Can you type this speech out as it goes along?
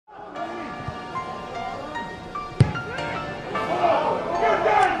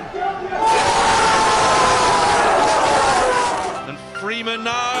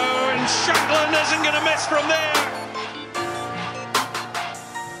isn't going to miss from there.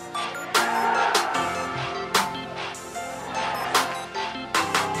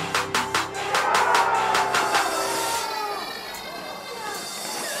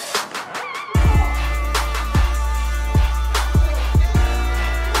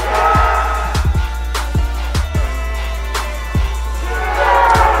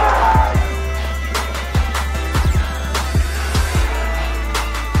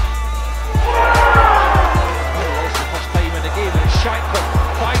 Shankland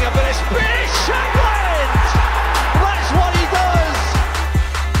flying up in his finish. Shankland! That's what he does!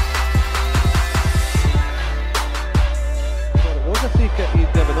 Well, it was a free kick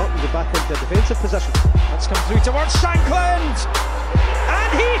he'd given up and go back into a defensive position. That's come through towards Shankland!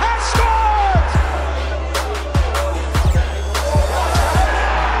 And he has scored!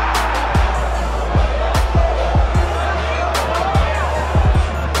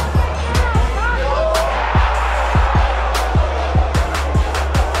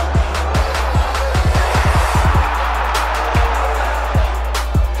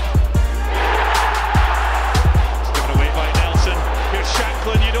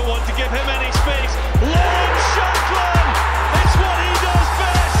 You don't want to give him any space. Lord Shankland! It's what he does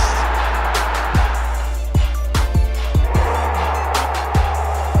best!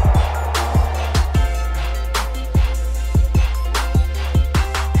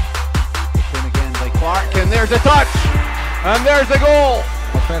 In again by Clark, and there's a touch! And there's the goal!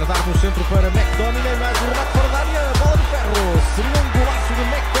 Espera dar no centro para McTominay, mais um remate fora da área, bola de ferro, seria golaço de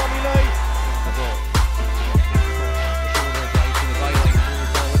McTominay.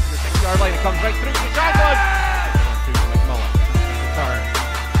 Line, it comes right through to Shankland. Through to McMullen. Return.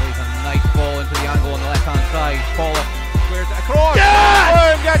 Plays a nice ball into the angle on the left hand side. Pollock squares it across.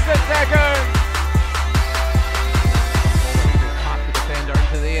 Yes! Gets it second. Past the defender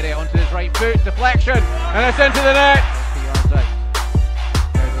into the area, onto his right foot. Deflection. And it's into the net. 3 yards out.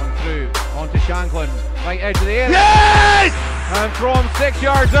 There's one through. Onto Shankland. Right edge of the area. Yes! And from 6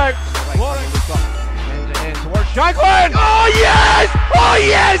 yards out. What in towards Shankland! Oh yes! Oh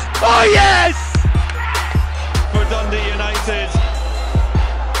yes! Oh yes! For Dundee United.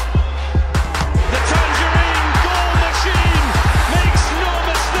 The Tangerine goal machine makes no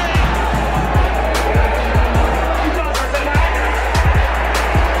mistake.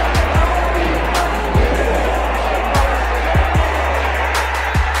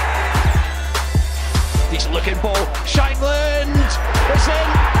 Decent looking ball. Shankland! It's in.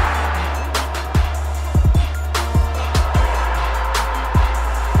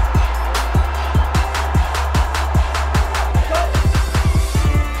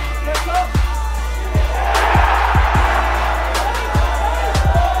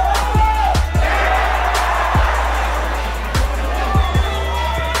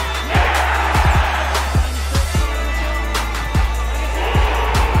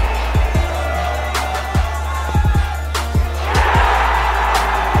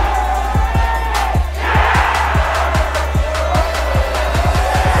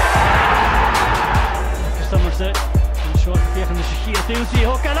 Susie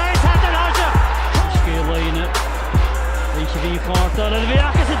Hook en uit het en als je Skeerlijnen beetje wie kwarten en weer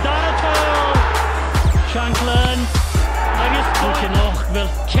is het daar het goal Shankland en is het nog wel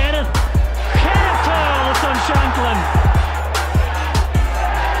Kenneth goal van Shankland.